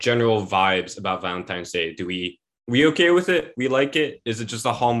general vibes about Valentine's Day? Do we okay with it? We like it? Is it just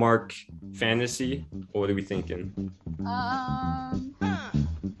a Hallmark fantasy? Or what are we thinking? Um,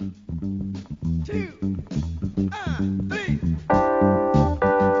 Two, three.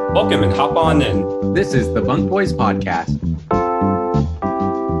 Welcome and hop on in. This is the Bunk Boys Podcast.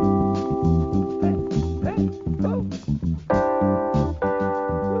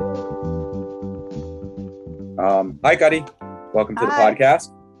 Hi, Kari. Welcome to the Hi.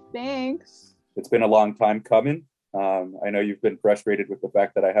 podcast. thanks. It's been a long time coming. I know you've been frustrated with the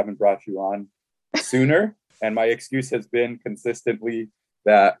fact that I haven't brought you on sooner. And my excuse has been consistently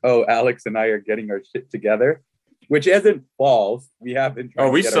that, Alex and I are getting our shit together, which isn't false. We have been trying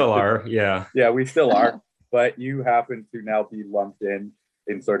Oh, we to get still our are. Yeah. Yeah, we still are. But you happen to now be lumped in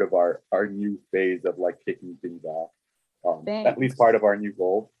sort of our new phase of like kicking things off. At least part of our new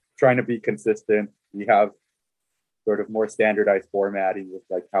goal, trying to be consistent. We have sort of more standardized formatting with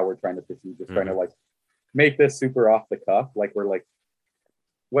like how we're trying to proceed, just trying to like make this super off the cuff. Like we're like,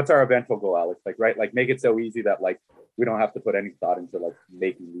 what's our eventual goal, Alex? Like, right? Like make it so easy that like we don't have to put any thought into like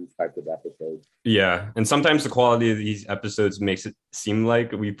making these types of episodes. Yeah. And sometimes the quality of these episodes makes it seem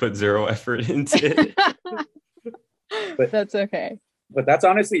like we put zero effort into it. But That's okay. But that's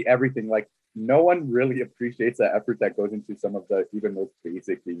honestly everything. Like no one really appreciates the effort that goes into some of the even most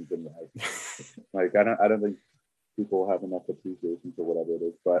basic things in life. Like I don't think people have enough appreciation for whatever it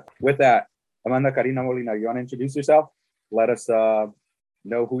is. But with that, Amanda Kari Molina, you want to introduce yourself? Let us know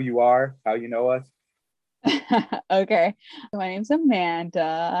who you are, how you know us. Okay. My name's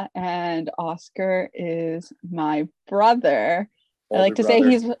Amanda, and Oscar is my brother. I like to say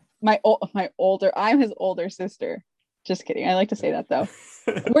he's my older. I'm his older sister. Just kidding. I like to say that though.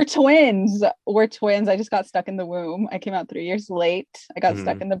 We're twins. I just got stuck in the womb. I came out 3 years late. I got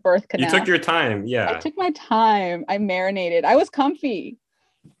stuck in the birth canal. You took your time. Yeah. I took my time. I marinated. I was comfy.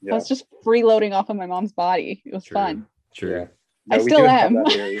 Yeah. I was just freeloading off of my mom's body. It was fun. True. Yeah. I still am.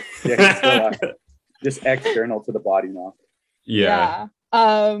 Yeah, you still are. Just external to the body now. Yeah.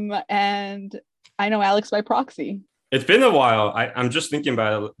 And I know Alex by proxy. It's been a while. I'm just thinking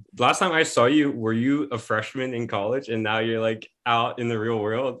about it. Last time I saw you, were you a freshman in college, and now you're like out in the real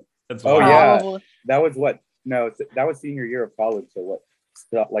world? That's Oh wild. yeah, that was what? No, that was senior year of college. So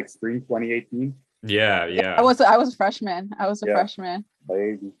what? Like spring 2018. Yeah. I was a freshman. I was a freshman.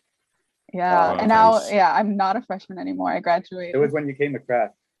 Baby. Yeah, and now I'm not a freshman anymore. I graduated. It was when you came to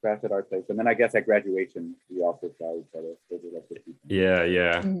crash at our place, and then I guess at graduation we also saw each other.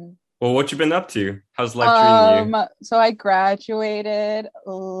 Yeah. Mm-hmm. Well, what you been up to? How's life treating you? So I graduated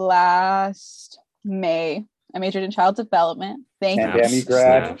last May. I majored in child development. Thank you.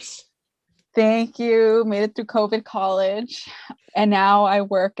 Snaps. Thank you. Made it through COVID college. And now I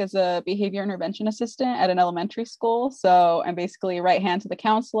work as a behavior intervention assistant at an elementary school. So I'm basically right hand to the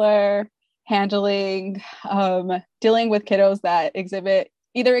counselor, handling, dealing with kiddos that exhibit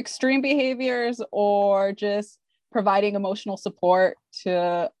either extreme behaviors or just providing emotional support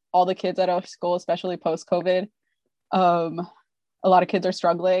to all the kids at our school, especially post-COVID. A lot of kids are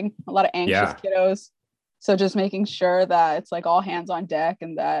struggling, a lot of anxious kiddos. So just making sure that it's like all hands on deck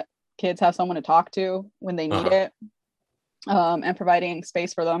and that kids have someone to talk to when they need it, and providing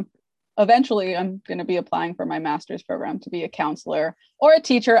space for them. Eventually, I'm going to be applying for my master's program to be a counselor or a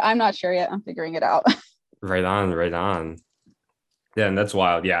teacher. I'm not sure yet. I'm figuring it out. Right on. Yeah, and that's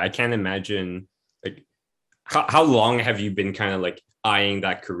wild. Yeah, I can't imagine like how long have you been kind of like eyeing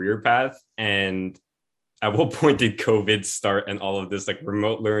that career path, and at what point did COVID start and all of this like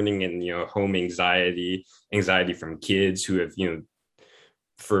remote learning and home anxiety from kids who have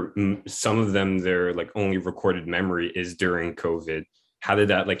for some of them their like only recorded memory is during COVID? How did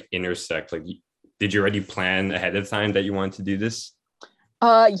that like intersect? Like did you already plan ahead of time that you wanted to do this?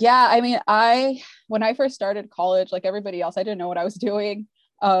 Yeah, I mean, when I first started college, like everybody else, I didn't know what I was doing.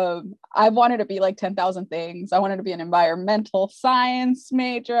 I wanted to be like 10,000 things. I wanted to be an environmental science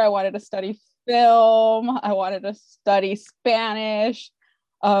major. I wanted to study film. I wanted to study Spanish.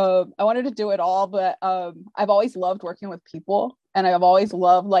 I wanted to do it all, but I've always loved working with people, and I've always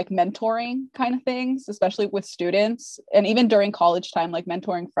loved like mentoring kind of things, especially with students. And even during college time, like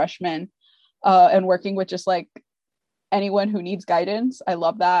mentoring freshmen, and working with just like anyone who needs guidance. I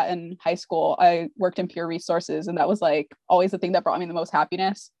love that. In high school, I worked in peer resources, and that was like always the thing that brought me the most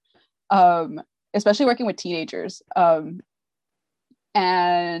happiness, especially working with teenagers.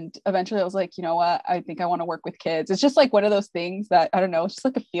 And eventually I was like, you know what? I think I want to work with kids. It's just like one of those things that, I don't know, it's just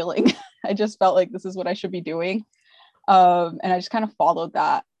like a feeling. I just felt like this is what I should be doing. And I just kind of followed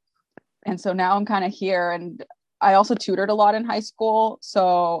that. And so now I'm kind of here, and I also tutored a lot in high school.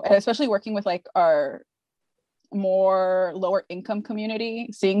 So, and especially working with like our more lower income community,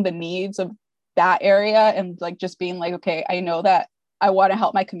 seeing the needs of that area and like just being like, okay, I know that I want to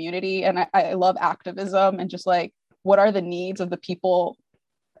help my community, and I love activism and just like what are the needs of the people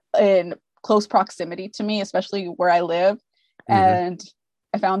in close proximity to me, especially where I live. And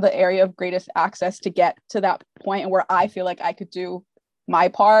I found the area of greatest access to get to that point and where I feel like I could do my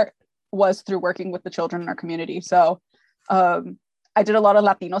part was through working with the children in our community. So I did a lot of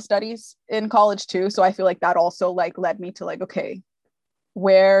Latino studies in college too. So I feel like that also like led me to like, okay,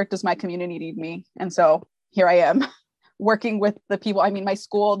 where does my community need me? And so here I am working with the people. I mean, the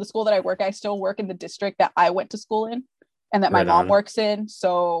school that I work, I still work in the district that I went to school in and that my mom works in.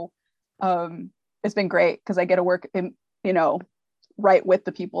 So it's been great because I get to work in, right with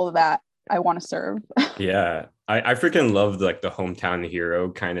the people that I want to serve. Yeah. I freaking loved like the hometown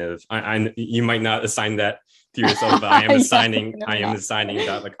hero kind of. I you might not assign that to yourself, but I am assigning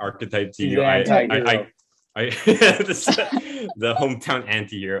that like archetype to you. I the hometown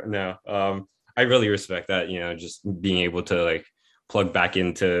anti-hero. No, I really respect that. Just being able to like plug back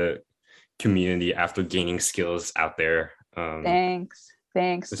into community after gaining skills out there. Thanks.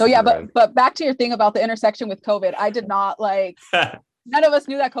 So yeah, but back to your thing about the intersection with COVID. I did not like. None of us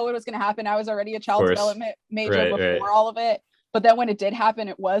knew that COVID was going to happen. I was already a child development major before all of it. But then when it did happen,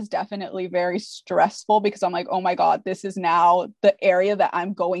 it was definitely very stressful because I'm like, oh my God, this is now the area that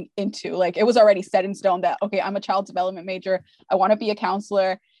I'm going into. Like it was already set in stone that, okay, I'm a child development major. I want to be a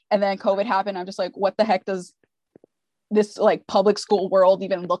counselor. And then COVID happened. I'm just like, what the heck does this like public school world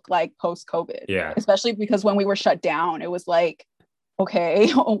even look like post-COVID? Yeah. Especially because when we were shut down, it was like,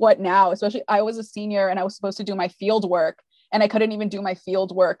 okay, what now? Especially I was a senior and I was supposed to do my field work. And I couldn't even do my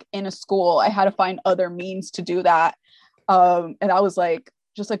field work in a school. I had to find other means to do that. And that was like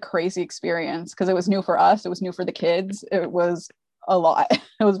just a crazy experience because it was new for us. It was new for the kids. It was a lot.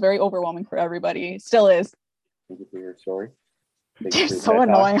 It was very overwhelming for everybody. Still is. Thank you for your story. You're so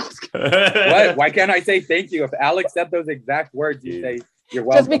annoying. What? Why can't I say thank you? If Alex said those exact words, you say you're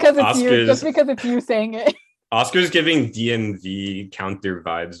welcome. Just because it's you saying it. Oscar's giving DMV counter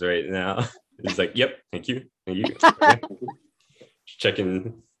vibes right now. He's like, yep, thank you. Okay.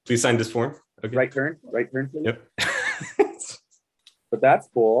 Checking. Please sign this form. Okay. Right turn, please. Yep. But that's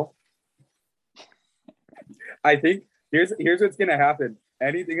cool. I think here's what's gonna happen.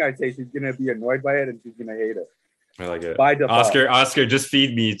 Anything I say, she's gonna be annoyed by it and she's gonna hate it. I like it. By default. Oscar, just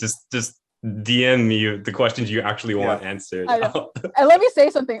feed me. Just DM me the questions you actually want answered. I know. And let me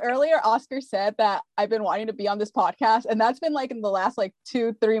say something. Earlier, Oscar said that I've been wanting to be on this podcast, and that's been like in the last like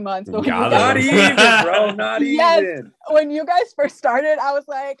 2-3 months. But not even, bro. Not even. When you guys first started, I was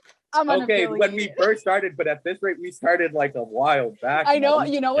like, I'm unaffiliated. When we first started, but at this rate, we started like a while back. I know.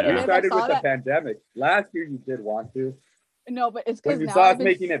 You know what it is? We started with the pandemic. Last year, you did want to. No, but it's because when you saw us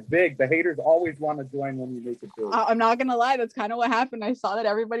making it big, the haters always want to join when you make it big. I'm not gonna lie, that's kind of what happened. I saw that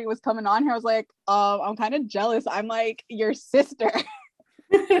everybody was coming on here. I was like, I'm kind of jealous. I'm like your sister.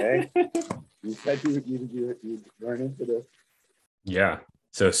 Okay. You said you weren't into this. Yeah.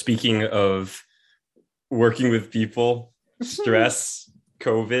 So speaking of working with people, stress,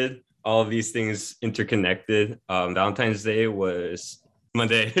 COVID, all of these things interconnected. Valentine's Day was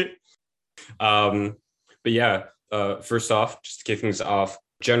Monday. But yeah. First off, just to kick things off,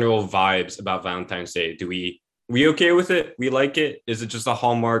 general vibes about Valentine's Day. We okay with it? We like it? Is it just a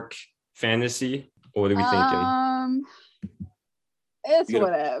Hallmark fantasy? Or what are we thinking? It's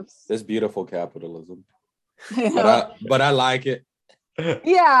whatever. It's beautiful capitalism. But I like it.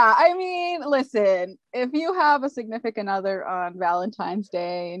 Yeah, I mean, listen, if you have a significant other on Valentine's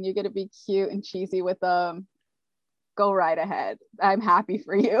Day and you're gonna be cute and cheesy with them, go right ahead. I'm happy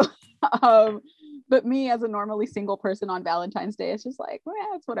for you. But me as a normally single person on Valentine's Day, it's just like,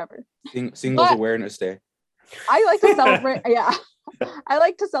 it's whatever. Singles Awareness Day. I like to celebrate. Yeah, I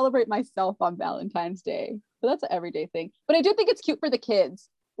like to celebrate myself on Valentine's Day. But that's an everyday thing. But I do think it's cute for the kids.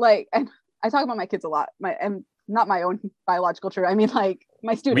 Like, and I talk about my kids a lot. And not my own biological children. I mean, like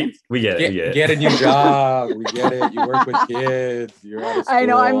my students. We get it. Get a new job. We get it. You work with kids. You're out of school. I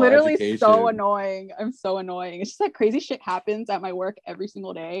know. I'm literally so annoying. I'm so annoying. It's just like crazy shit happens at my work every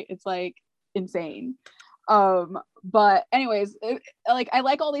single day. It's like insane. But anyways, like I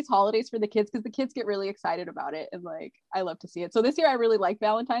like all these holidays for the kids because the kids get really excited about it, and like I love to see it. So this year I really like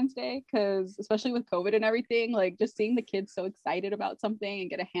Valentine's Day because especially with COVID and everything, like just seeing the kids so excited about something and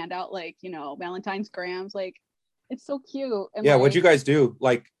get a handout, like Valentine's grams, like it's so cute. And yeah, like, what'd you guys do?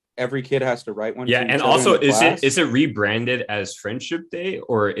 Like every kid has to write one. Yeah, and also is it rebranded as Friendship Day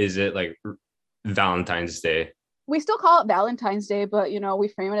or is it like Valentine's Day? We still call it Valentine's Day, but we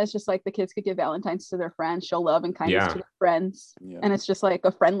frame it as just like the kids could give Valentine's to their friends, show love and kindness to their friends. Yeah. And it's just like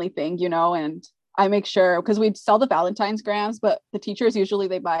a friendly thing, and I make sure, because we sell the Valentine's grams, but the teachers usually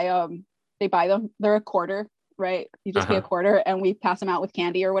they buy them. They're a quarter, right? You just pay a quarter, and we pass them out with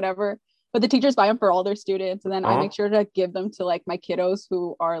candy or whatever. But the teachers buy them for all their students, and then I make sure to give them to like my kiddos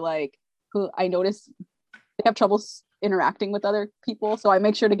who I notice they have trouble interacting with other people, so I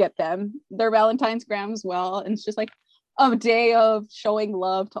make sure to get them their Valentine's gram as well. And it's just like a day of showing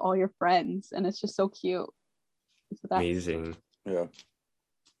love to all your friends, and it's just so cute. Amazing. Yeah.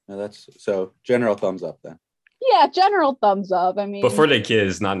 No, that's so general thumbs up then. Yeah, general thumbs up. I mean, but for the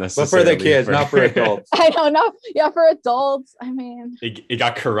kids, not necessarily. But for the kids, not for adults. I don't know. Yeah, for adults. I mean, it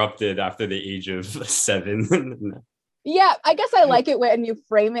got corrupted after the age of 7. Yeah, I guess I like it when you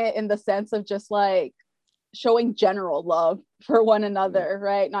frame it in the sense of just like showing general love for one another,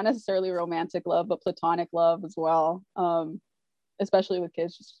 right? Not necessarily romantic love, but platonic love as well. Especially with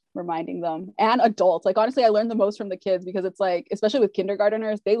kids, just reminding them, and adults. Like honestly, I learned the most from the kids, because it's like, especially with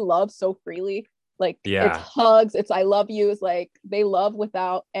kindergarteners, they love so freely. Like it's hugs, it's I love you, it's like they love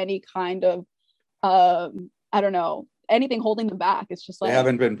without any kind of I don't know, anything holding them back. It's just like they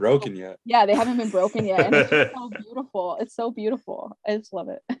haven't been broken yet. Yeah, they haven't been broken yet. And it's just so beautiful. It's so beautiful. I just love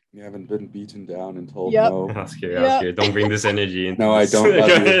it. You haven't been beaten down and told no. I was scared. Don't bring this energy. No, I don't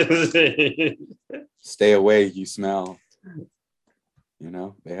love you. Stay away, you smell. You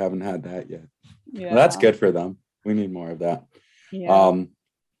know, they haven't had that yet. Yeah. Well, that's good for them. We need more of that. Yeah.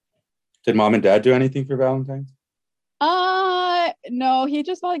 Did mom and dad do anything for Valentine's? No, he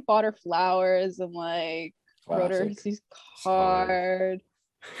just like bought her flowers and like wrote her his card.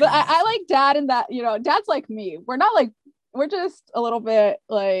 But I like dad in that, you know, dad's like me. We're not like, we're just a little bit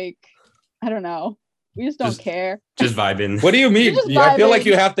like, I don't know. We just don't care. Just vibing. What do you mean? I feel like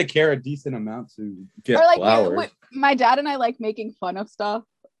you have to care a decent amount to get like, flowers. My dad and I like making fun of stuff.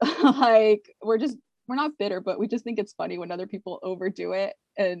 Like we're not bitter, but we just think it's funny when other people overdo it.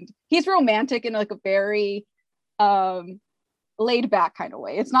 And he's romantic in like a very laid back kind of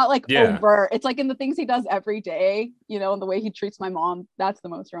way. It's not like overt. It's like in the things he does every day, you know, and the way he treats my mom. That's the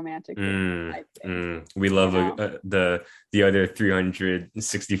most romantic thing. We love the other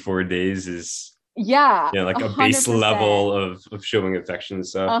 364 days is like 100%. A base level of showing affection.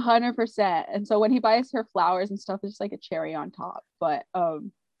 So 100%. And so when he buys her flowers and stuff, it's just like a cherry on top. But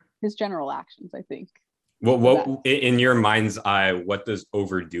his general actions, I think. What in your mind's eye, what does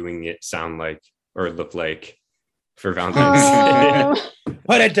overdoing it sound like or look like for Valentine's Day?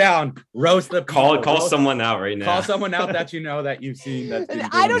 Put it down. Roast the people. Call someone out right now. Call someone out that you know that you've seen. That's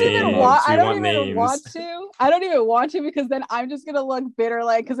I don't even want to, because then I'm just gonna look bitter,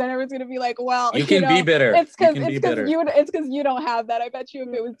 like, because then everyone's gonna be like, well, you can be bitter. It's because you don't have that. I bet you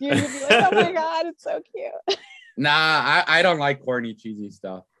if it was you, you'd be like, oh my god, it's so cute. Nah, I don't like corny, cheesy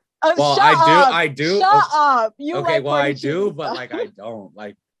stuff. Well, I do. Shut up. You okay? Like well, I do, stuff. But like I don't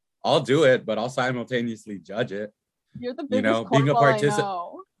like. I'll do it, but I'll simultaneously judge it. You're the biggest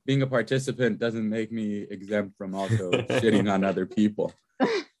being a participant doesn't make me exempt from also shitting on other people.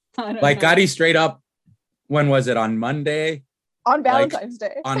 Like Kari straight up, when was it? On Monday? On Valentine's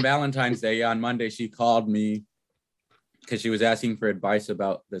Day. On Valentine's Day, yeah. On Monday, she called me because she was asking for advice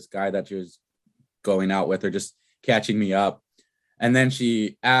about this guy that she was going out with, or just catching me up. And then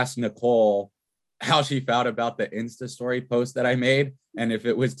she asked Nicole how she felt about the Insta story post that I made, and if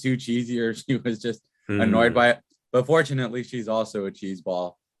it was too cheesy or she was just annoyed by it. But fortunately, she's also a cheese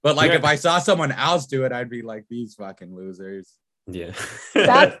ball. But like, if I saw someone else do it, I'd be like, these fucking losers. Yeah.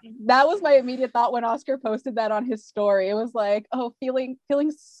 that was my immediate thought when Oscar posted that on his story. It was like, oh, feeling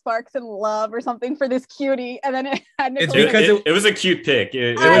sparks and love or something for this cutie. And then it had Nicole. It was a cute pic.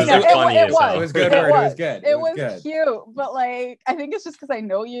 It was funny. It was good. It was good. It was cute. But like, I think it's just because I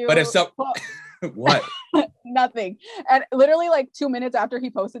know you. But if so, what? Nothing. And literally like 2 minutes after he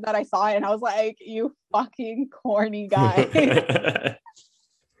posted that, I saw it and I was like, you fucking corny guy.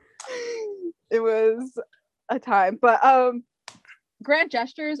 It was a time. But grand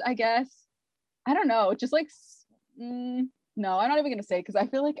gestures, I guess. I don't know. Just like, no, I'm not even gonna say, because I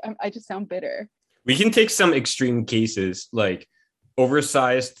feel like I just sound bitter. We can take some extreme cases, like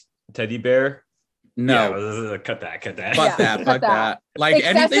oversized teddy bear. No, cut that. Fuck that. Like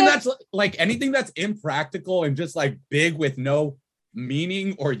excessive. anything that's impractical and just like big with no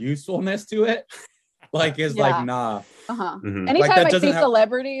meaning or usefulness to it. Like is like nah. Anytime like I see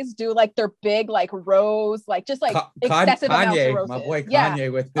celebrities do like their big like rose, like just like excessive amounts of roses. My boy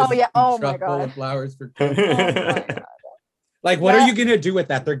Kanye with his truck full of flowers for oh my god. Like what are you gonna do with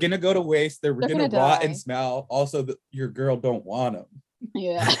that? They're gonna go to waste. They're gonna rot and smell. Also, your girl don't want them.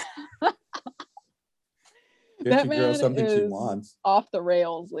 Yeah. Get your girl something she wants. Off the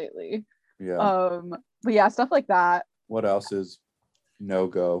rails lately. Yeah. But yeah, stuff like that. What else is no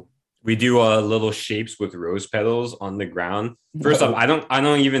go We do little shapes with rose petals on the ground. First off, I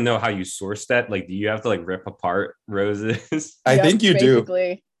don't even know how you source that. Like, do you have to like rip apart roses? I Yep, think you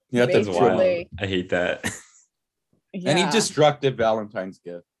basically. do. Yeah, That's that's wild. Basically. I hate that. Any Yeah. destructive Valentine's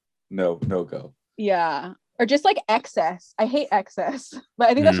gift, no go. Yeah. Or just like excess. I hate excess, but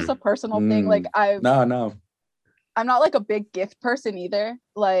I think that's just a personal thing. Like No. I'm not like a big gift person either.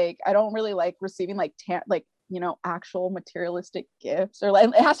 Like I don't really like receiving like actual materialistic gifts, or like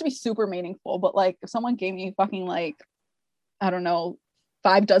it has to be super meaningful. But like if someone gave me fucking like, I don't know,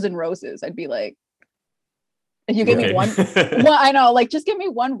 5 dozen roses, I'd be like, if you gave me one, I know, like just give me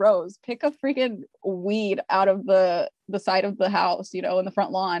one rose. Pick a freaking weed out of the side of the house, in the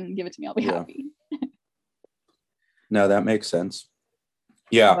front lawn, and give it to me. I'll be happy. No, that makes sense.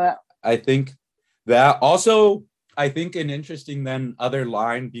 Yeah, But I think that also, I think an interesting then other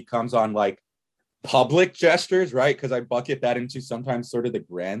line becomes on like public gestures, right? Because I bucket that into sometimes sort of the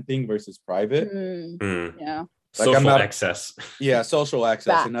grand thing versus private. Yeah. Like social excess. Yeah, social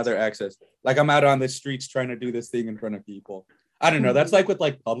excess, Fact. another excess. Like I'm out on the streets trying to do this thing in front of people. I don't know. That's like with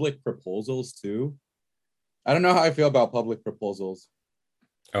like public proposals too. I don't know how I feel about public proposals.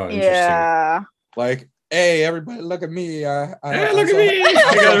 Oh, interesting. Yeah. Like, hey, everybody, look at me. Hey, look at me.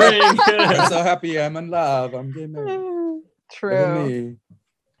 I got a ring. I'm so happy. I'm in love. I'm getting married. True. Look at me.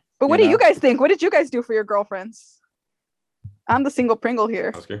 But what do you guys think? What did you guys do for your girlfriends? I'm the single Pringle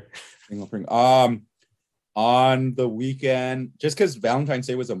here. Oscar. Single Pringle. On the weekend, just because Valentine's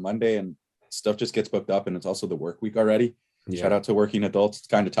Day was a Monday and stuff just gets booked up, and it's also the work week already. Yeah. Shout out to working adults. It's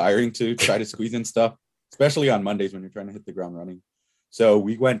kind of tiring to try to squeeze in stuff, especially on Mondays when you're trying to hit the ground running. So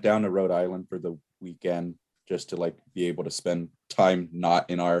we went down to Rhode Island for the weekend just to like be able to spend time not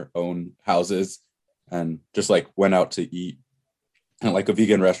in our own houses, and just like went out to eat at like a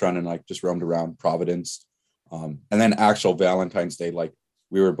vegan restaurant and like just roamed around Providence. And then actual Valentine's Day, like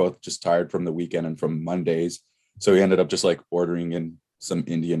we were both just tired from the weekend and from Mondays. So we ended up just like ordering in some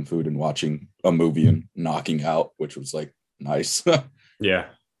Indian food and watching a movie and knocking out, which was like nice. Yeah.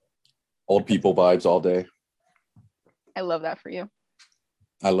 Old people vibes all day. I love that for you.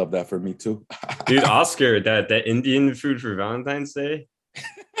 I love that for me too. Dude, Oscar, that Indian food for Valentine's Day,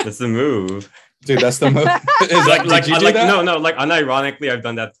 that's the move. Dude, that's the move. Like no, like unironically, I've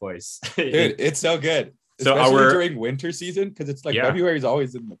done that twice. Dude, it's so good. So especially during winter season, because it's like February is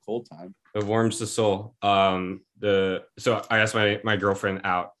always in the cold time. It warms the soul. So I asked my girlfriend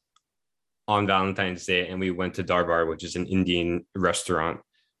out on Valentine's Day, and we went to Darbar, which is an Indian restaurant.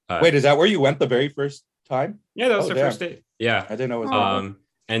 Wait, is that where you went the very first time? Yeah, that was the first date. Yeah, I didn't know it was.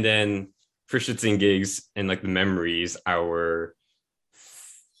 And then for shits and gigs and like the memories, our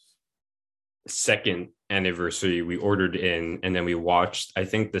second anniversary, we ordered in, and then we watched, I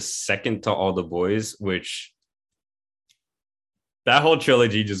think, the second to All the Boys, which that whole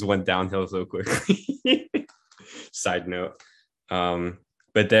trilogy just went downhill so quickly. Side note.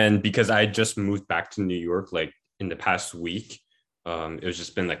 But then because I just moved back to New York like in the past week, it was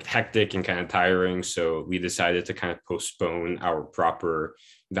just been like hectic and kind of tiring. So we decided to kind of postpone our proper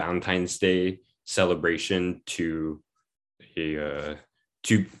Valentine's Day celebration to a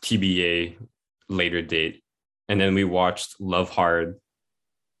to TBA later date. And then we watched Love Hard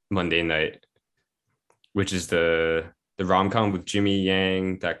Monday night, which is the rom-com with Jimmy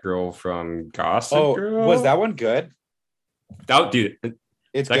Yang, that girl from Gossip Girl. Was that one good? Dude,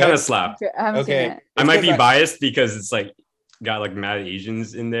 it's that kind of slap. Okay. I might be biased because it's like got like mad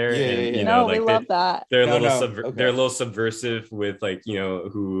Asians in there, and you know, we love that. They're a little subversive with like, you know,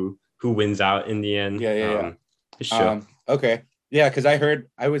 who wins out in the end. Okay. Yeah, because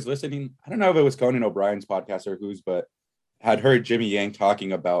I was listening, I don't know if it was Conan O'Brien's podcast or whose, but had heard Jimmy Yang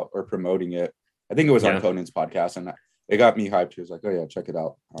talking about or promoting it. I think it was on Conan's podcast, and it got me hyped. He was like, "Oh yeah, check it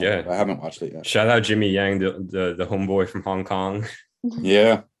out." I haven't watched it yet. Shout out Jimmy Yang, the homeboy from Hong Kong.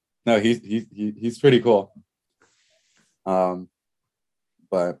 Yeah, no, he's pretty cool. But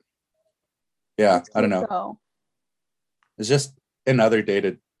yeah, I don't know. So. It's just another day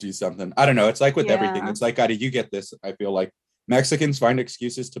to do something. I don't know. It's like with everything. It's like, Adi, you get this. I feel like Mexicans find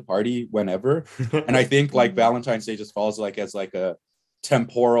excuses to party whenever, and I think like Valentine's Day just falls like as like a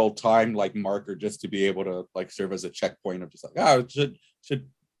temporal time like marker just to be able to like serve as a checkpoint of just like should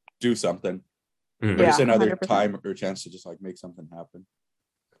do something. But it's another 100%. Time or chance to just like make something happen.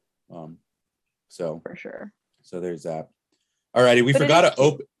 So for sure. So there's that. Alrighty, we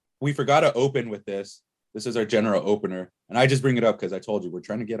forgot to open with this. This is our general opener, and I just bring it up because I told you we're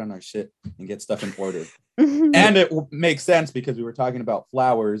trying to get on our shit and get stuff in order. And it makes sense because we were talking about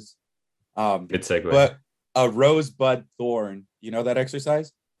flowers. Good segue. But a rosebud thorn, you know that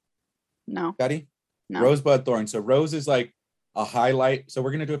exercise? No. Patty? No. Rosebud thorn. So rose is like a highlight. So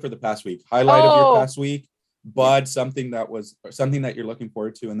we're gonna do it for the past week. Highlight of your past week. Bud, something that you're looking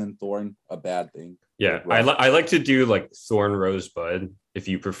forward to, and then Thorn, a bad thing. Yeah, I like to do like Thorn, Rose, Bud. If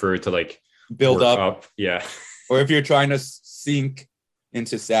you prefer to like build up. Yeah. Or if you're trying to sink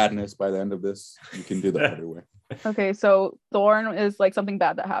into sadness by the end of this, you can do the other way. Okay, so Thorn is like something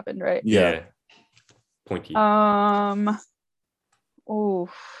bad that happened, right? Yeah. Pointy. Oh.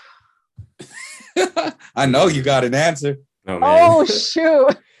 I know you got an answer. Oh, man. Oh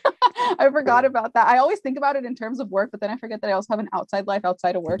shoot. I forgot about that. I always think about it in terms of work, but then I forget that I also have an outside life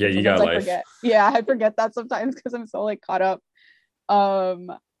outside of work. Yeah, you got I life. Forget. Yeah, I forget that sometimes because I'm so like caught up.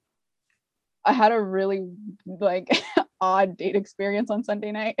 I had a really like odd date experience on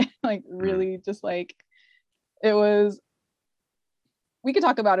Sunday night. Like really just like it was. We could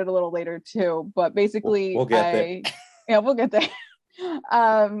talk about it a little later too, but basically we'll get there. Yeah, we'll get there.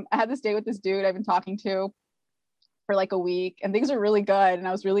 I had this date with this dude I've been talking to for like a week, and things are really good, and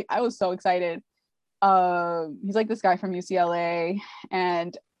I was so excited. He's like this guy from UCLA,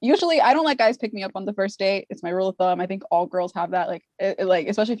 and usually I don't let guys pick me up on the first date. It's my rule of thumb. I think all girls have that, like like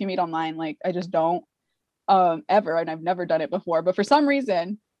especially if you meet online. Like I just don't ever, and I've never done it before, but for some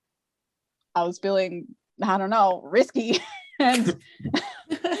reason I was feeling, I don't know, risky and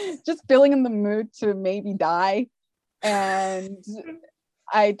just feeling in the mood to maybe die. And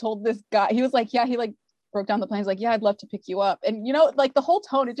I told this guy, he was like, yeah, he like broke down the plan. He's like, yeah, I'd love to pick you up. And you know, like the whole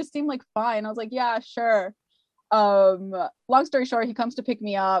tone, it just seemed like fine. I was like, yeah, sure. Long story short, he comes to pick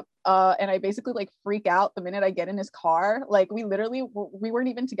me up, and I basically like freak out the minute I get in his car. Like we weren't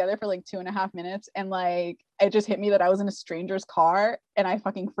even together for like 2.5 minutes, and like it just hit me that I was in a stranger's car, and I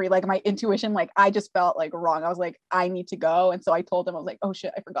fucking like my intuition, like I just felt like wrong. I was like, I need to go. And so I told him, I was like, oh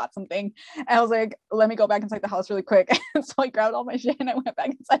shit, I forgot something. And I was like, let me go back inside the house really quick. And so I grabbed all my shit and I went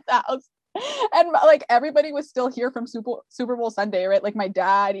back inside the house. And like everybody was still here from Super Bowl Sunday, right? Like my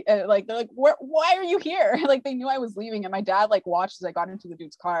dad, like they're like, why are you here? Like they knew I was leaving, and my dad like watched as I got into the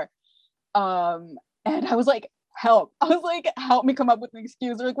dude's car. And I was like, help. I was like, help me come up with an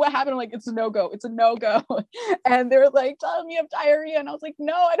excuse. They're like, what happened? I'm like, it's a no-go. It's a no-go. And they were like telling me I have diarrhea, and I was like,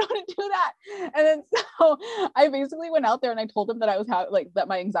 no, I don't want to do that. And then so I basically went out there and I told him that I was that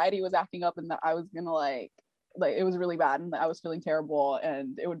my anxiety was acting up, and that I was gonna like it was really bad, and I was feeling terrible,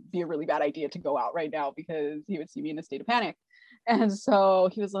 and it would be a really bad idea to go out right now because he would see me in a state of panic. And so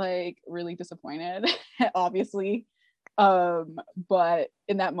he was like really disappointed, obviously. But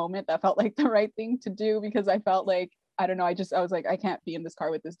in that moment that felt like the right thing to do, because I felt like, I don't know, I was like, I can't be in this car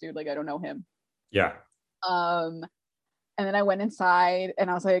with this dude, like I don't know him. Yeah. And then I went inside,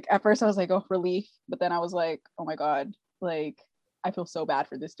 and I was like, at first I was like, oh, relief, but then I was like, oh my god, like I feel so bad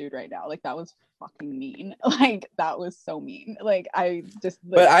for this dude right now. Like that was fucking mean. Like that was so mean. Like I just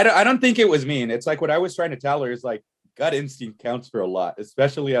like, but I don't think it was mean. It's like what I was trying to tell her is like gut instinct counts for a lot,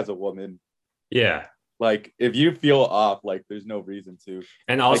 especially as a woman. Yeah. Like if you feel off, like there's no reason to.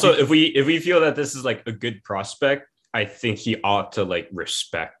 And also like, if we feel that this is like a good prospect, I think he ought to like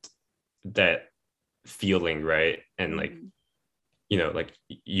respect that feeling, right? And like, you know, like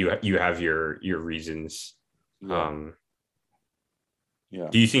you have your reasons. Yeah. Yeah.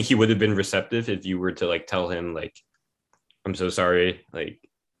 Do you think he would have been receptive if you were to like tell him like, I'm so sorry? Like,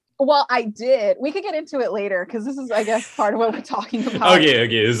 well, I did. We could get into it later because this is, I guess, part of what we're talking about. Okay.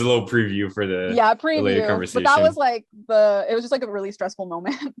 This is a little preview for the later conversation. But that was like it was just like a really stressful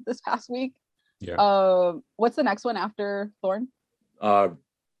moment this past week. Yeah. What's the next one after Thorn? Rose.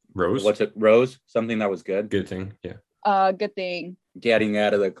 What's it? Rose. Something that was good. Good thing. Yeah. Good thing. Getting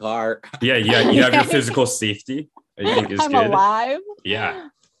out of the car. Yeah. You have your physical safety. I think is I'm good. alive. Yeah.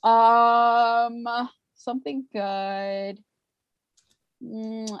 Something good.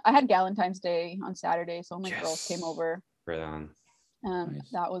 I had Valentine's Day on Saturday, so my girls came over. Right on. Nice.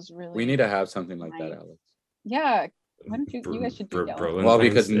 That was really. We need to have something like that, Alex. Yeah. Why don't you? You guys should do Valentine's. Well,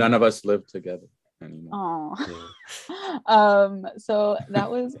 because none of us live together anymore. Oh. So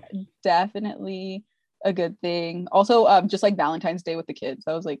that was definitely a good thing. Also, just like Valentine's Day with the kids,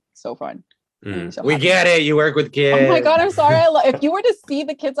 that was like so fun. So we get it. You work with kids. Oh my god, I'm sorry. If you were to see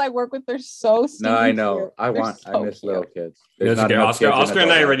the kids I work with, they're so stupid. No, I know. I miss little kids. Okay. Oscar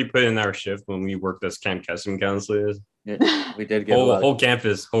and I already put in our shift when we worked as camp casting counselors. Yeah, we did get whole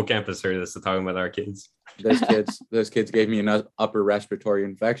campus heard us talking about our kids. Those kids gave me an upper respiratory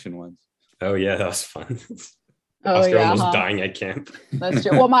infection once. Oh yeah, that was fun. Oh, Oscar almost dying at camp. That's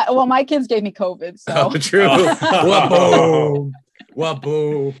true. Well, my kids gave me COVID. So true.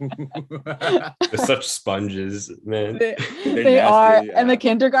 Whoa. They're such sponges, man. They are. Yeah. And the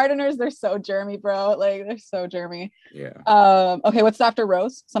kindergarteners, they're so germy, bro. Like they're so germy. Yeah. Okay, what's after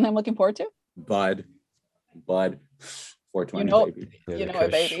Rose? Something I'm looking forward to? Bud. 420 You know- baby. Yeah, You the know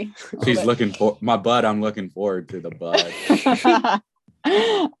it, Kush. baby. She's Love it. looking for my bud. I'm looking forward to the bud.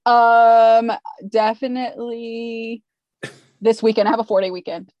 Definitely this weekend. I have a 4-day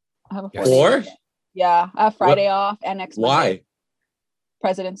weekend. I have a 4-day 4? weekend. Yeah, I have Friday off and next Monday, Why?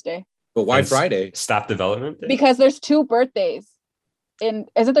 President's Day. But why And Friday? Staff development day? Because there's 2 birthdays. Isn't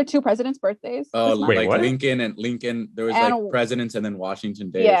there 2 presidents' birthdays? Oh, this month? Wait, like what? Lincoln. There was And- like presidents and then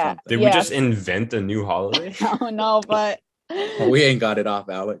Washington Day or Yeah. something. Did we just invent a new holiday? Oh no, but Oh, we ain't got it off,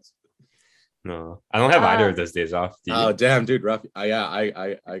 Alex. No, I don't have either of those days off. Do you? Oh damn, dude, rough. Yeah,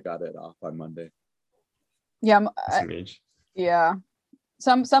 I got it off on Monday. yeah, Some age. yeah.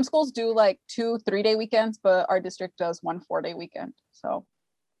 Some schools do like 2 3-day weekends, but our district does 1 4-day weekend. So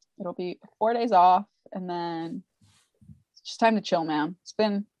it'll be 4 days off, and then it's just time to chill, man. It's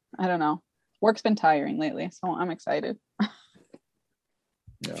been, I don't know, work's been tiring lately, so I'm excited. I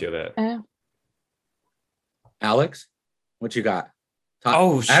feel that. Yeah. Alex, what you got?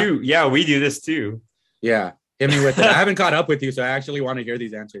 Oh shoot! Yeah, we do this too. Yeah, hit me with it. I haven't caught up with you, so I actually want to hear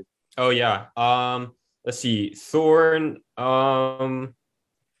these answers. Oh yeah. Let's see. Thorn. I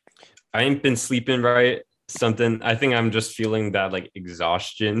ain't been sleeping right. Something. I think I'm just feeling that like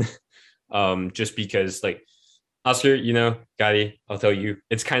exhaustion. Just because like Oscar, Kari, I'll tell you,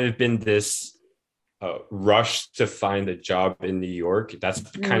 it's kind of been this rush to find a job in New York. That's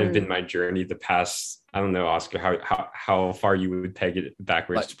kind of been my journey the past. I don't know, Oscar, how far you would peg it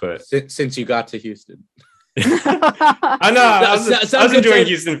backwards, but since you got to Houston. I know. I was enjoying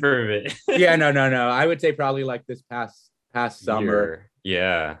Houston for a bit. Yeah, no. I would say probably like this past summer.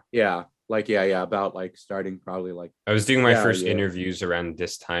 Yeah. Yeah. Like, yeah. About like starting probably like. I was doing my first interviews around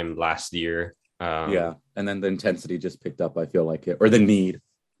this time last year. Yeah. And then the intensity just picked up, I feel like it, or the need.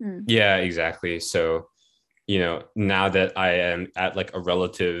 Yeah, exactly. So, now that I am at like a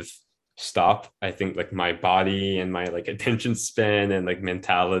relative stop, I think like my body and my like attention span and like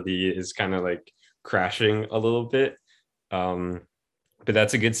mentality is kind of like crashing a little bit. But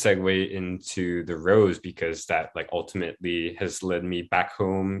that's a good segue into the Rose, because that like ultimately has led me back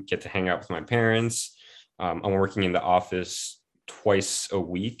home, get to hang out with my parents. I'm working in the office twice a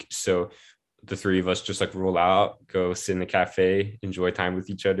week. So the 3 of us just like roll out, go sit in the cafe, enjoy time with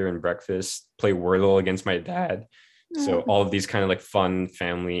each other and breakfast, play Wordle against my dad. So all of these kind of like fun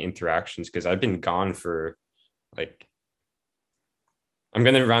family interactions, because I've been gone for like, I'm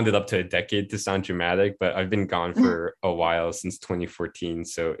going to round it up to a decade to sound dramatic, but I've been gone for a while, since 2014.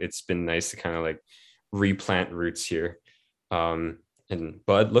 So it's been nice to kind of like replant roots here. And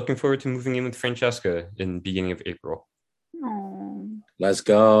Bud, looking forward to moving in with Francesca in the beginning of April. Let's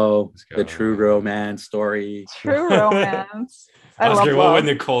go. The true romance story. True romance. I Oscar, love what love. would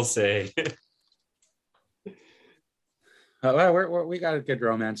Nicole say? Well, we got a good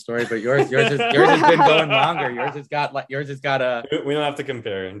romance story, but yours has been going longer. Yours has got a. We don't have to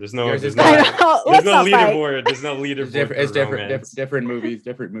compare. There's no Yours is leaderboard. There's no leaderboard. It's different movies,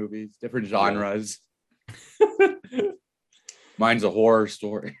 different genres. Mine's a horror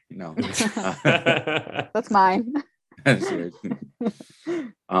story. No. That's mine.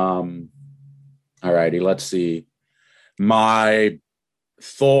 Alrighty, let's see. My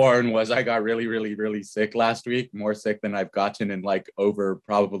thorn was I got really, really, really sick last week, more sick than I've gotten in like over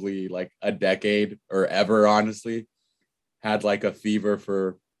probably like a decade or ever, honestly. Had like a fever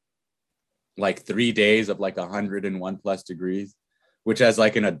for like 3 days of like 101 plus degrees, which as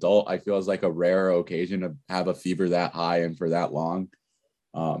like an adult, I feel is like a rare occasion to have a fever that high and for that long.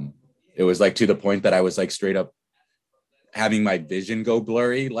 It was like to the point that I was like straight up having my vision go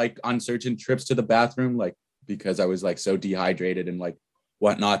blurry, like on certain trips to the bathroom, like because I was like so dehydrated and like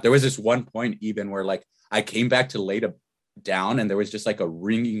whatnot. There was this one point even where like I came back to lay down and there was just like a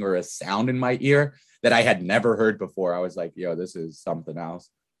ringing or a sound in my ear that I had never heard before. I was like, yo, this is something else.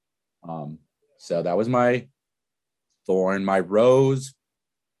 So that was my thorn. My rose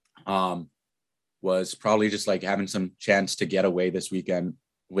was probably just like having some chance to get away this weekend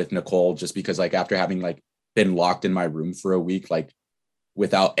with Nicole, just because like after having like been locked in my room for a week, like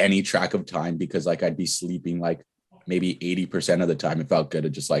without any track of time, because like I'd be sleeping like maybe 80% of the time, it felt good to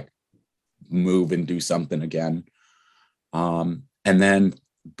just like move and do something again. And then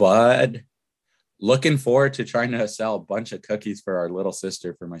Bud, looking forward to trying to sell a bunch of cookies for our little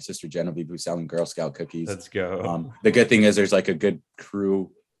sister, for my sister Genevieve, who's selling Girl Scout cookies. Let's go. The good thing is there's like a good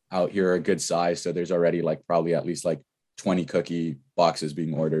crew out here, a good size. So there's already like probably at least like 20 cookie boxes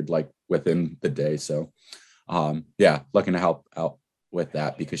being ordered like within the day. So yeah, looking to help out with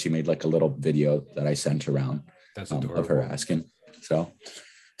that, because she made like a little video that I sent around. That's of her asking. So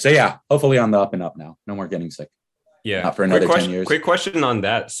yeah, hopefully on the up and up now. No more getting sick. Yeah. Not for another 10 years. Quick question on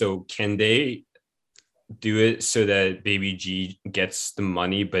that. So can they do it so that Baby G gets the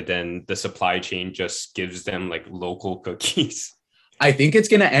money, but then the supply chain just gives them like local cookies? I think it's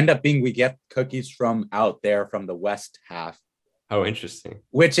gonna end up being we get cookies from out there from the west half. Oh, interesting.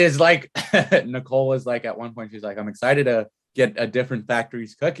 Which is like Nicole was like at one point, she's like, I'm excited to get a different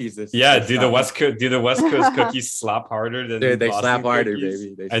factory's cookies this do the West Coast cookies slap harder than Dude, they Boston slap harder, cookies?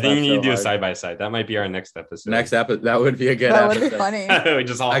 baby. They I think we need to do a hard. side by side. That might be our next episode. Next episode, that would be a good That episode. would be funny. We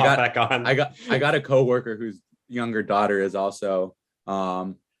just all hop back on. I got a coworker whose younger daughter is also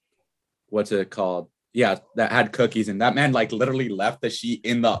what's it called? Yeah, that had cookies, and that man like literally left the sheet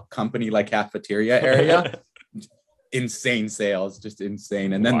in the company like cafeteria area. Insane sales, just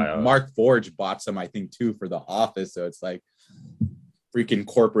insane. And then Mark Forge bought some, I think, too, for the office. So it's like freaking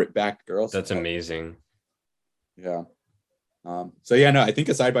corporate backed girls. That's amazing. Yeah. So yeah, no, I think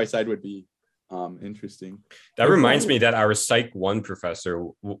a side by side would be interesting. That reminds me that our Psych 1 professor,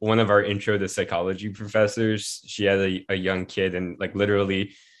 one of our intro to psychology professors, she had a young kid, and like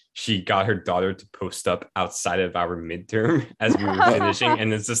literally she got her daughter to post up outside of our midterm as we were finishing.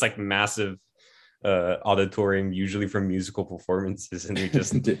 And it's just like massive auditorium, usually for musical performances, and they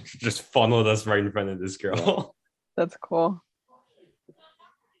just funneled us right in front of this girl. That's cool.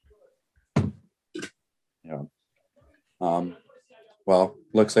 Yeah. Well,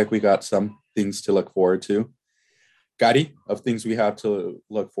 looks like we got some things to look forward to. Kari, of things we have to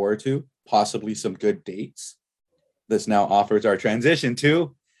look forward to, possibly some good dates. This now offers our transition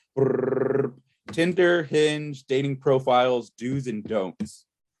to Tinder, Hinge, dating profiles, do's and don'ts.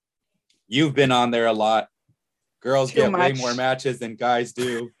 You've been on there a lot. Girls get way more matches than guys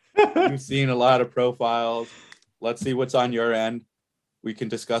do. You've seen a lot of profiles. Let's see what's on your end. We can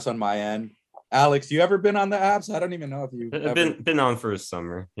discuss on my end. Alex, you ever been on the apps? I don't even know if you've been on for a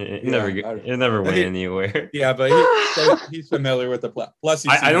summer. It never went anywhere. Yeah, but he's familiar with the plus.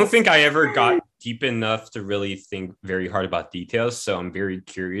 I don't think I ever got deep enough to really think very hard about details. So I'm very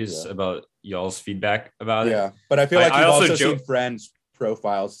curious about y'all's feedback about it. Yeah, but I feel like you've also seen friends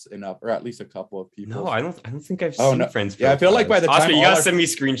profiles enough, or at least a couple of people. No, I don't think I've seen friends. Yeah, I feel like by the time Oscar, you gotta send me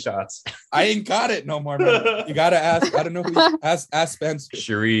screenshots. I ain't got it no more, man. You gotta ask. I don't know who. Ask Spencer.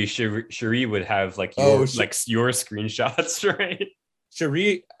 Cherie would have like your screenshots, right?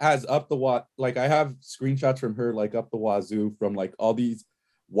 Cherie has up the like I have screenshots from her like up the wazoo from like all these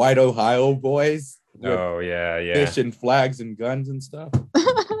white Ohio boys. Oh yeah, fish and flags and guns and stuff.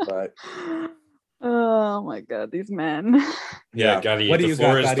 But oh my god, these men. Yeah, Kari,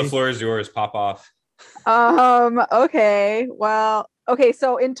 the floor is yours. Pop off. Okay. Well, okay,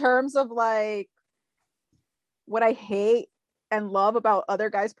 so in terms of like what I hate and love about other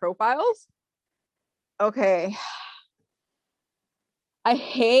guys' profiles, okay. I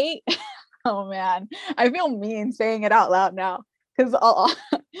hate oh man, I feel mean saying it out loud now because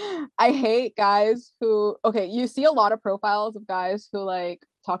I hate guys who, okay, you see a lot of profiles of guys who like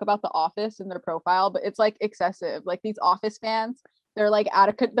talk about The Office in their profile, but it's like excessive. Like these Office fans, they're like out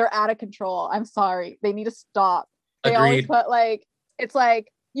of control. I'm sorry, they need to stop. They always put like, it's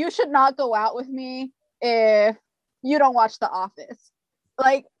like, you should not go out with me if you don't watch The Office.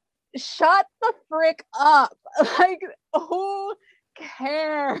 Like, shut the frick up. Like, who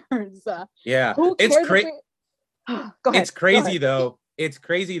cares? Yeah, who cares? It's crazy. Go ahead. It's crazy though. It's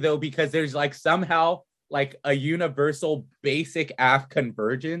crazy though because there's like somehow like a universal basic app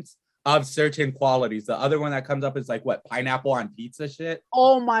convergence of certain qualities. The other one that comes up is like what, pineapple on pizza shit.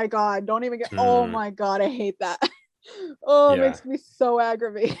 Oh my god! Don't even get. Oh my god! I hate that. It makes me so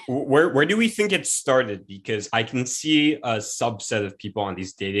aggravated. Where do we think it started? Because I can see a subset of people on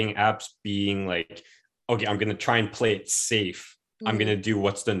these dating apps being like, okay, I'm gonna try and play it safe. I'm gonna do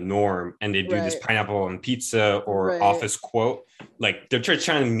what's the norm, and they do this pineapple on pizza or office quote. Like they're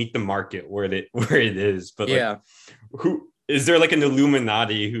trying to meet the market where it is. But like, who is there like an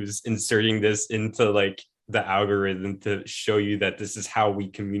Illuminati who's inserting this into like the algorithm to show you that this is how we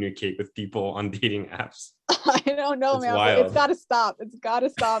communicate with people on dating apps? I don't know, man. But it's gotta stop. It's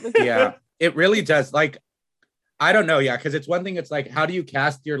gotta stop. Yeah, it really does. Like, I don't know. Yeah, because it's one thing. It's like, how do you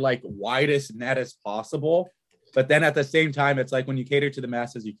cast your like widest net as possible? But then at the same time, it's like when you cater to the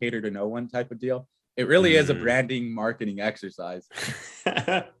masses, you cater to no one type of deal. It really is a branding marketing exercise.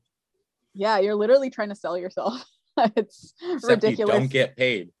 Yeah, you're literally trying to sell yourself. It's except ridiculous. You don't get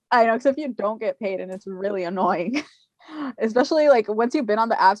paid. I know, except you don't get paid, and it's really annoying. Especially like once you've been on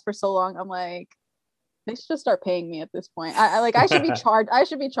the apps for so long, I'm like, they should just start paying me at this point. I should be charged. I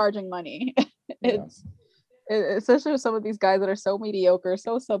should be charging money. It's especially with some of these guys that are so mediocre,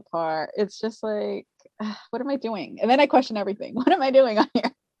 so subpar. It's just like, what am I doing? And then I question everything. What am I doing on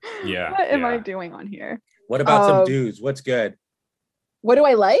here? Yeah. What am I doing on here? What about some dudes? What's good? What do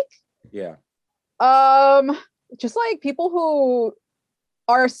I like? Yeah. Just like people who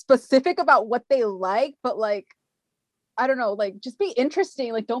are specific about what they like, but like, I don't know, like just be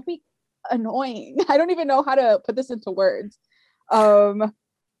interesting. Like, don't be annoying. I don't even know how to put this into words.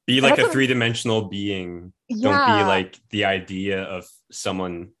 Be like a three-dimensional being. Yeah. Don't be like the idea of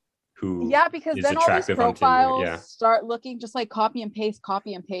someone who because is then all these attractive on Tinder. profiles start looking just like copy and paste,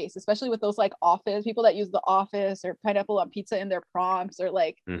 especially with those like office people that use the office or pineapple on pizza in their prompts, or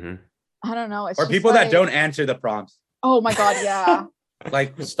like I don't know. It's or just people like, that don't answer the prompts. Oh my God, yeah.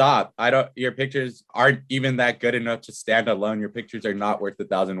 Like, stop. Your pictures aren't even that good enough to stand alone. Your pictures are not worth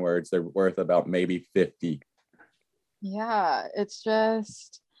 1,000 words. They're worth about maybe 50. Yeah, it's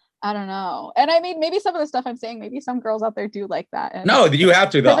just, I don't know. And I mean, maybe some of the stuff I'm saying, maybe some girls out there do like that. And no, you have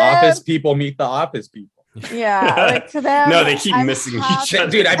to. The office people meet the office people. Yeah, like to them. No, they keep missing each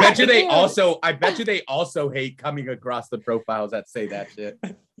other. Dude, I bet you they also hate coming across the profiles that say that shit.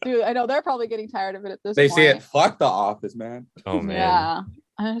 Dude, I know they're probably getting tired of it at this They point. say it, fuck the office, man. Oh man. Yeah.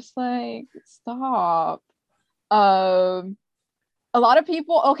 I'm just like, stop. A lot of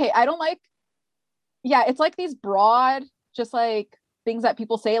people, okay, I don't like, it's like these broad, just like things that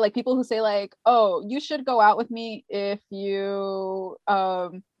people say, like people who say like, oh, you should go out with me if you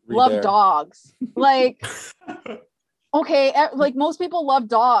love dogs. Like, okay, like most people love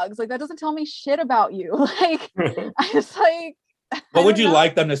dogs. Like that doesn't tell me shit about you. Like, I just like, what would you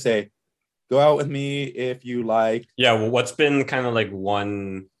like them to say? Go out with me if you like. Yeah, well, what's been kind of like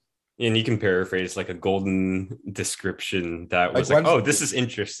one, and you can paraphrase like a golden description that was like, oh, this is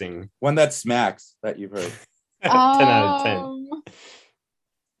interesting. One that smacks that you've heard. 10 out of 10.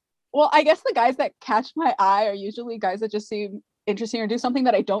 Well, I guess the guys that catch my eye are usually guys that just seem interesting or do something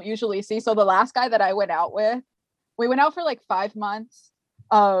that I don't usually see. So the last guy that I went out with, we went out for like 5 months.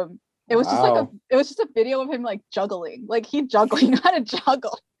 It was just a video of him like juggling. Like he juggling, how to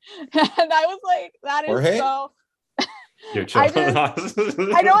juggle. And I was like, that is so.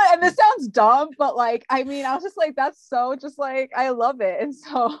 I know, and this sounds dumb, but like, I mean, I was just like, that's so just like, I love it. And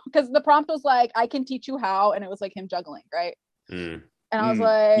so, because the prompt was like, I can teach you how, and it was like him juggling, right? And I was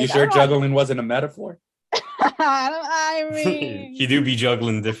like, you sure juggling wasn't a metaphor? I mean, you do be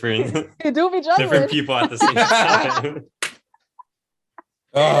juggling different. You do be juggling different people at the same time.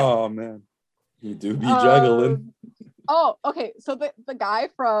 Oh man, you do be juggling. Oh, okay. So the guy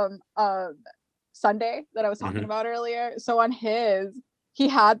from Sunday that I was talking about earlier. So on he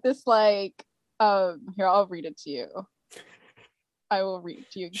had this like here, I'll read it to you. I will read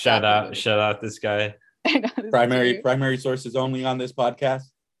to you. Shout out this guy. Primary sources only on this podcast.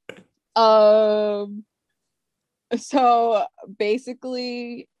 So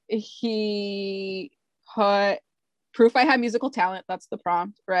basically he put proof I had musical talent. That's the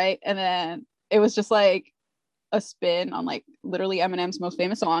prompt, right? And then it was just like a spin on like literally Eminem's most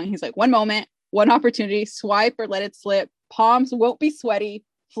famous song. He's like, one moment, one opportunity, swipe or let it slip. Palms won't be sweaty.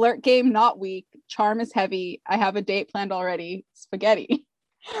 Flirt game not weak. Charm is heavy. I have a date planned already. Spaghetti.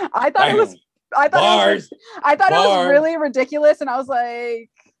 I thought it was really ridiculous, and I was like,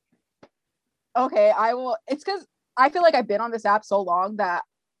 okay, I will. It's because I feel like I've been on this app so long that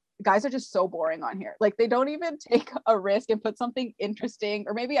guys are just so boring on here. Like they don't even take a risk and put something interesting,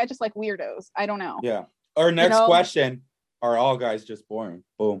 or maybe I just like weirdos. I don't know. Yeah. Our next question: are all guys just boring?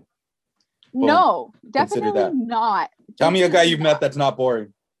 Boom. No, definitely not. Tell me a guy you've met that's not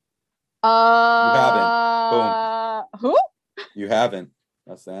boring. You haven't. Boom. Who? You haven't.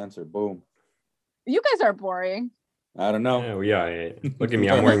 That's the answer. Boom. You guys are boring. I don't know. Yeah. Look at me.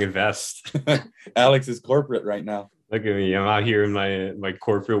 I'm wearing a vest. Alex is corporate right now. Look at me. I'm out here in my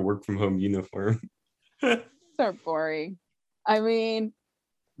corporate work from home uniform. So boring. I mean,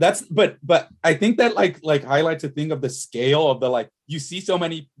 but I think that like highlights a thing of the scale of the like you see so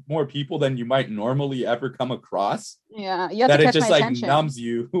many more people than you might normally ever come across. Yeah, that it just like numbs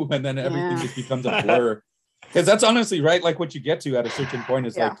you, and then everything just becomes a blur. Because that's honestly right. Like what you get to at a certain point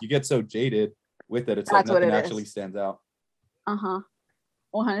is like you get so jaded with it. It's that's like nothing actually stands out.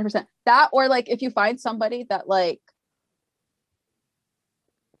 100%. That, or like if you find somebody that like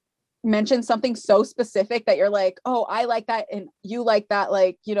mention something so specific that you're like, oh, I like that and you like that,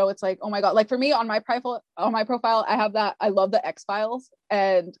 like, you know, it's like, oh my god. Like for me on my profile I have that, I love the X-Files,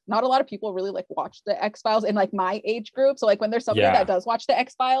 and not a lot of people really like watch the X-Files in like my age group. So like when there's somebody that does watch the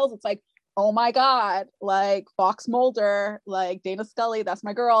X-Files, it's like, oh my god, like Fox Mulder, like Dana Scully, that's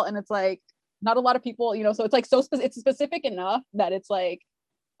my girl. And it's like not a lot of people, you know, so it's like it's specific enough that it's like,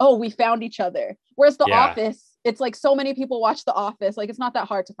 oh, we found each other. Whereas The Office, it's like so many people watch The Office. Like it's not that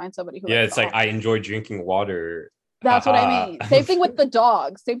hard to find somebody who it's like I enjoy drinking water. That's what I mean. Same thing with the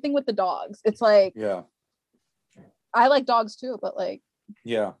dogs. It's like, I like dogs too, but like,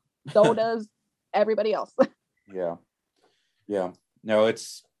 so does everybody else. Yeah. Yeah. No,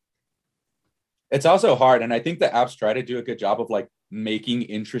 it's also hard. And I think the apps try to do a good job of like making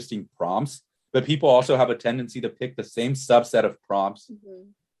interesting prompts, but people also have a tendency to pick the same subset of prompts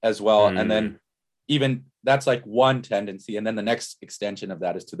as well. And then even that's like one tendency. And then the next extension of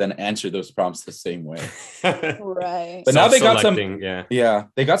that is to then answer those prompts the same way. Right. But now they got some, yeah,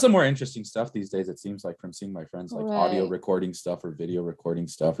 they got some more interesting stuff these days. It seems like from seeing my friends, like audio recording stuff or video recording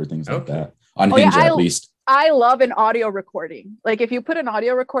stuff or things like that on Hinge, at least. I love an audio recording. Like if you put an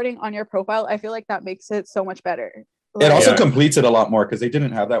audio recording on your profile, I feel like that makes it so much better. Like, it also completes it a lot more because they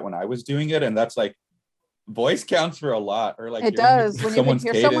didn't have that when I was doing it. And that's like voice counts for a lot, or like it does when someone's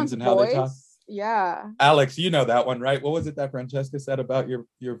you hear someone's and how voice. they talk. Yeah. Alex, you know that one, right? What was it that Francesca said about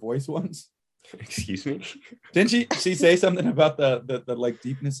your voice once? Excuse me? Didn't she say something about the like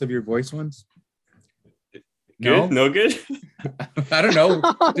deepness of your voice once? Good? No good? I don't know.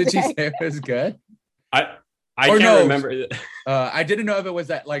 Okay. Did she say it was good? I can't remember. I didn't know if it was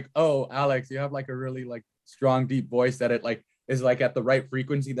that like, oh, Alex, you have like a really like strong, deep voice that it like is like at the right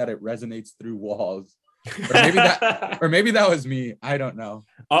frequency that it resonates through walls. Or maybe that was me. I don't know.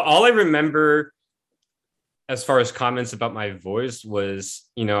 All I remember as far as comments about my voice was,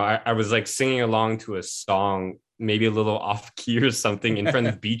 I was like singing along to a song, maybe a little off key or something in front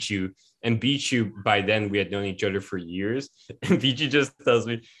of Bichu. And Bichu, by then we had known each other for years. And Bichu just tells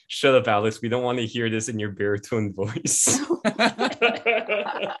me, "Shut up, Alex. We don't want to hear this in your baritone voice."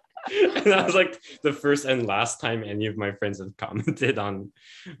 And that was like the first and last time any of my friends have commented on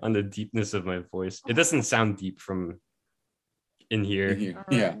the deepness of my voice. It doesn't sound deep from in here.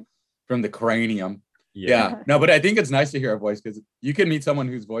 Yeah, from the cranium. Yeah. No, but I think it's nice to hear a voice because you can meet someone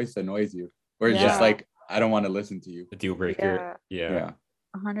whose voice annoys you, or it's just like, I don't want to listen to you. A deal breaker. Yeah.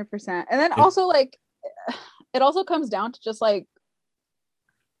 100%. And then also like, it also comes down to just like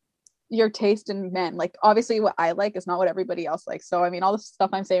your taste in men. Like obviously what I like is not what everybody else likes. So I mean, all the stuff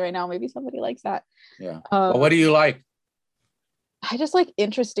I'm saying right now, maybe somebody likes that. Yeah. Well, what do you like? I just like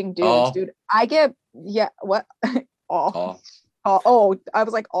interesting dudes, dude. I get what? All. Oh, I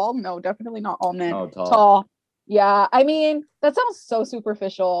was like all. No, definitely not all men. Oh, tall. Yeah. I mean, that sounds so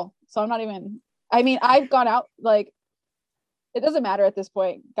superficial. So I'm not even. I mean, I've gone out like. It doesn't matter at this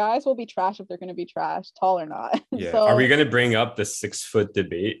point. Guys will be trash if they're going to be trash, tall or not. Yeah. So, are we going to bring up the 6 foot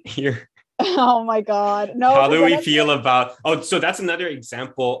debate here? Oh my God. No. How do we feel about, so that's another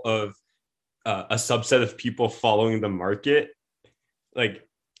example of a subset of people following the market. Like,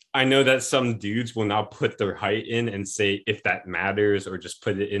 I know that some dudes will now put their height in and say if that matters or just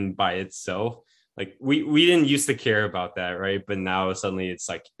put it in by itself. Like we didn't used to care about that, right? But now suddenly it's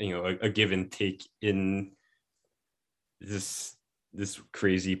like, a give and take in this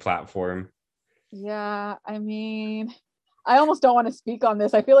crazy platform. Yeah, I mean, I almost don't want to speak on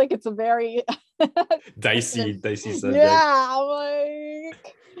this. I feel like it's a very dicey subject. Yeah, I'm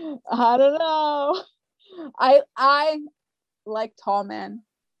like, I don't know. I like tall men.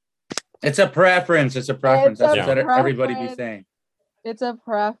 It's a preference. That's what everybody be saying. It's a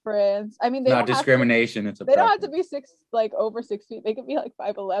preference. I mean, they not discrimination. It's a. They don't have to be over 6 feet. They could be like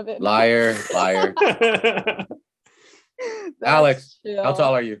 5'11". Liar. Alex, chill. How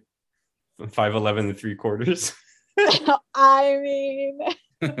tall are you? 5'11" and 3/4. I mean,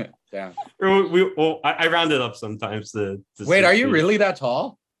 damn. I round it up sometimes. Wait, are you really that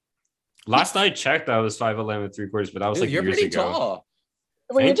tall? Last I checked, I was 5'11" and 3/4, but that was like you're years pretty ago. Tall.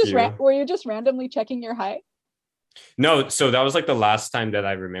 Were you just randomly checking your height? No, so that was like the last time that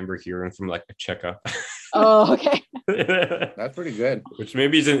I remember hearing from like a checkup. Oh, okay. That's pretty good. Which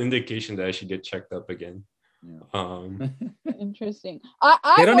maybe is an indication that I should get checked up again. Yeah. Interesting.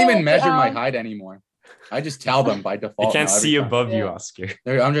 They don't even measure my height anymore. I just tell them by default. They can't see above you, Oscar.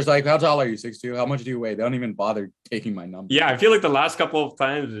 I'm just like, how tall are you? 6'2"? How much do you weigh? They don't even bother taking my number. Yeah, I feel like the last couple of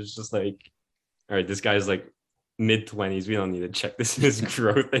times it's just like, all right, this guy's like mid-20s. We don't need to check this in his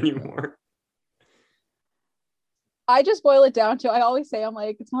growth anymore. I just boil it down to, I always say, I'm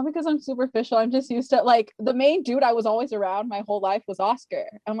like, it's not because I'm superficial. I'm just used to, like, the main dude I was always around my whole life was Oscar.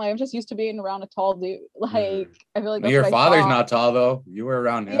 I'm like, I'm just used to being around a tall dude. Like, I feel like that's your father's not tall though. You were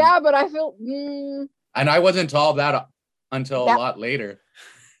around him. Yeah, but I feel. And I wasn't tall until a lot later.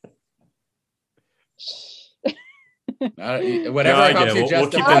 Whatever helps you justify. We'll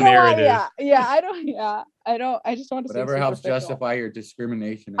keep the narrative. I just want to. Whatever helps justify your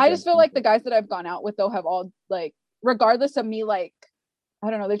discrimination. I just feel like the guys that I've gone out with though have all like, regardless of me, like,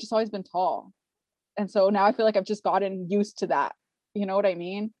 I don't know, they've just always been tall, and so now I feel like I've just gotten used to that. You know what I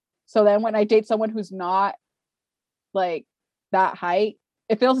mean? So then when I date someone who's not like that height,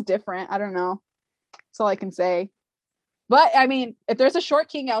 it feels different. I don't know. That's all I can say. But I mean, if there's a short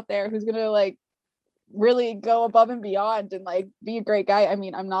king out there who's gonna like really go above and beyond and like be a great guy. I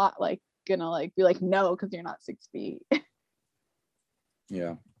mean, I'm not like gonna like be like no because you're not 6 feet.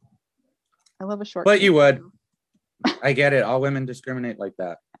 Yeah. I love a short. But you would. I get it. All women discriminate like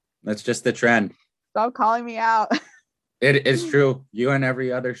that. That's just the trend. Stop calling me out. It is true. You and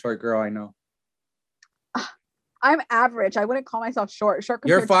every other short girl I know. I'm average. I wouldn't call myself short. Short.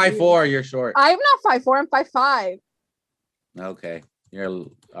 You're compared to 5'4". You're short. I'm not 5'4". I'm 5'5". Okay. You're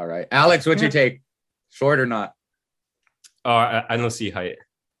all right. Alex, what's your take? Short or not? Oh, I don't see height.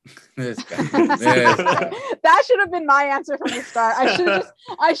 This guy. This guy. That should have been my answer from the start. I should have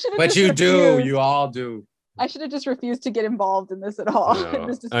But just you do. refused. You all do. I should have just refused to get involved in this at all. No.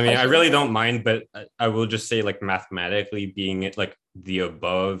 This I mean, I discussion. really don't mind, but I will just say like mathematically being at like the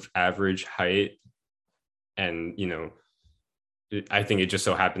above average height, and I think it just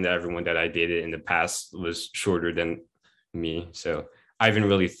so happened that everyone that I dated in the past was shorter than me. So I haven't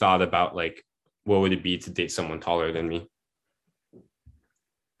really thought about like what would it be to date someone taller than me.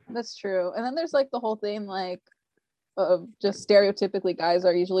 That's true. And then there's like the whole thing like of just stereotypically guys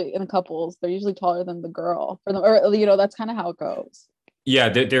are usually in couples, they're usually taller than the girl for them, or that's kind of how it goes. Yeah,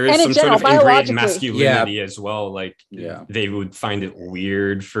 there is And in some general, sort of ingrained biologically. masculinity as well. Like Yeah. they would find it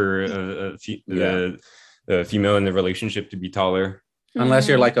weird for the female in the relationship to be taller. Unless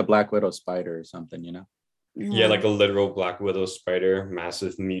you're Mhm. like a Black Widow spider or something, Yeah, like a literal Black Widow spider,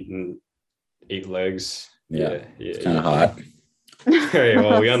 massive mutant, 8 legs. Yeah, yeah. it's kind of hot. All right,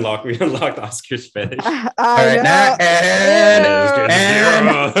 well, we unlocked Oscar's fetish. All right, now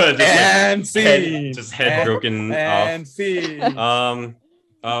and see, just head broken and off. see. I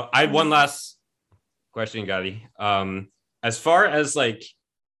had one last question, Gadi. As far as like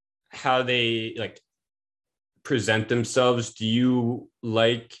how they like present themselves, do you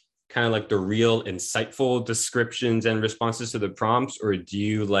like kind of like the real insightful descriptions and responses to the prompts, or do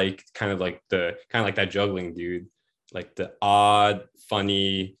you like kind of like that juggling dude, like the odd,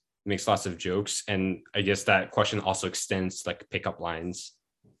 funny, makes lots of jokes? And I guess that question also extends to like pickup lines,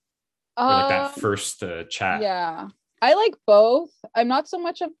 or like that first chat. Yeah, I like both. I'm not so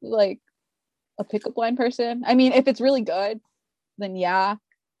much of like a pickup line person. I mean, if it's really good, then yeah.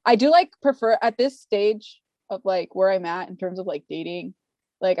 I do like prefer at this stage of like where I'm at in terms of like dating.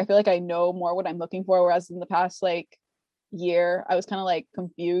 Like I feel like I know more what I'm looking for, whereas in the past like year I was kind of like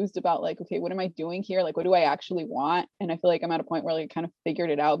confused about like, okay, what am I doing here? Like what do I actually want? And I feel like I'm at a point where like I kind of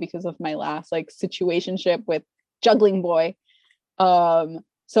figured it out because of my last like situationship with juggling boy.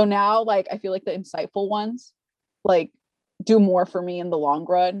 So now like I feel like the insightful ones like do more for me in the long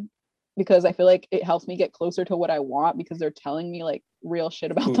run, because I feel like it helps me get closer to what I want because they're telling me like real shit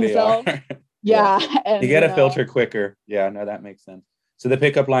about Who they themselves. are. Yeah. And You get a filter quicker. Yeah, no, that makes sense. So the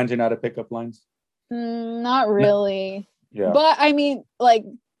pickup lines are not a pickup lines? Not really. Yeah. But I mean, like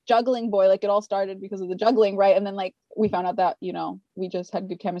juggling boy, like it all started because of the juggling, right? And then like we found out that, we just had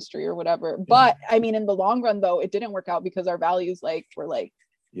good chemistry or whatever. But I mean, in the long run though, it didn't work out because our values like were like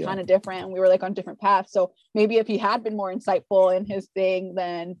kind of different and we were like on different paths. So maybe if he had been more insightful in his thing,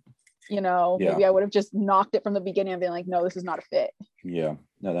 then maybe I would have just knocked it from the beginning and been like, no, this is not a fit. Yeah,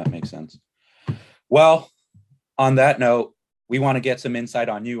 no, that makes sense. Well, on that note, we want to get some insight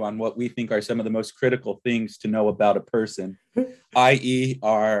on you on what we think are some of the most critical things to know about a person, i.e.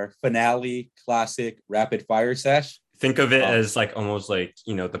 our finale classic rapid fire sesh. Think of it as like almost like,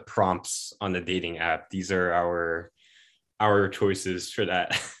 the prompts on the dating app. These are our choices for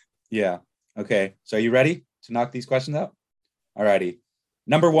that. Yeah. Okay. So are you ready to knock these questions out? All righty.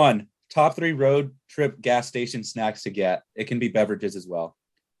 Number 1, top 3 road trip gas station snacks to get. It can be beverages as well.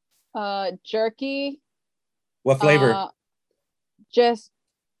 Jerky. What flavor? Just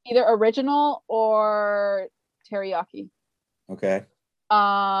either original or teriyaki. Okay.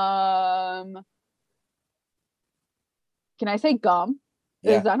 Can I say gum?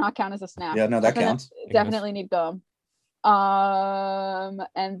 Yeah. Does that not count as a snack? Yeah, no, that counts. Definitely need gum.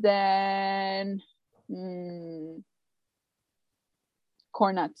 And then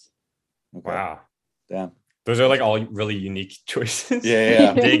corn nuts. Okay. Wow. Damn. Those are like all really unique choices.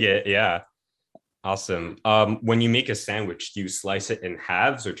 Yeah. Dig it. Yeah. Awesome. When you make a sandwich, do you slice it in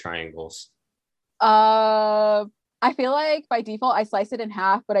halves or triangles? I feel like by default I slice it in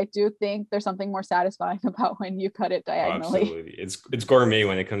half, but I do think there's something more satisfying about when you cut it diagonally. Oh, absolutely. It's gourmet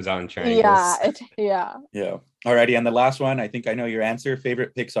when it comes out in triangles. Yeah. Alrighty, and the last one, I think I know your answer.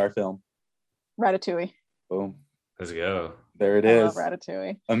 Favorite Pixar film? Ratatouille. Boom. Let's go. There it I is. love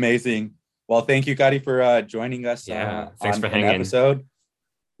Ratatouille. Amazing. Well, thank you, Kari, for joining us. Thanks for an hanging. episode.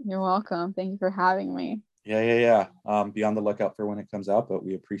 You're welcome. Thank you for having me. Yeah. Be on the lookout for when it comes out, but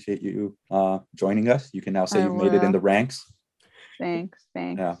we appreciate you joining us. You can now say you've made it in the ranks. Thanks.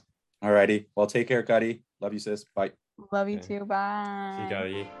 Yeah. Alrighty. Well, take care, Kari. Love you, sis. Bye. Love you Okay. too. Bye. See you,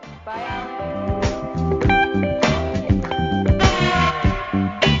 Kari. Bye, Alex.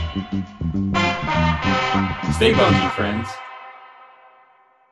 Stay bunky, friends.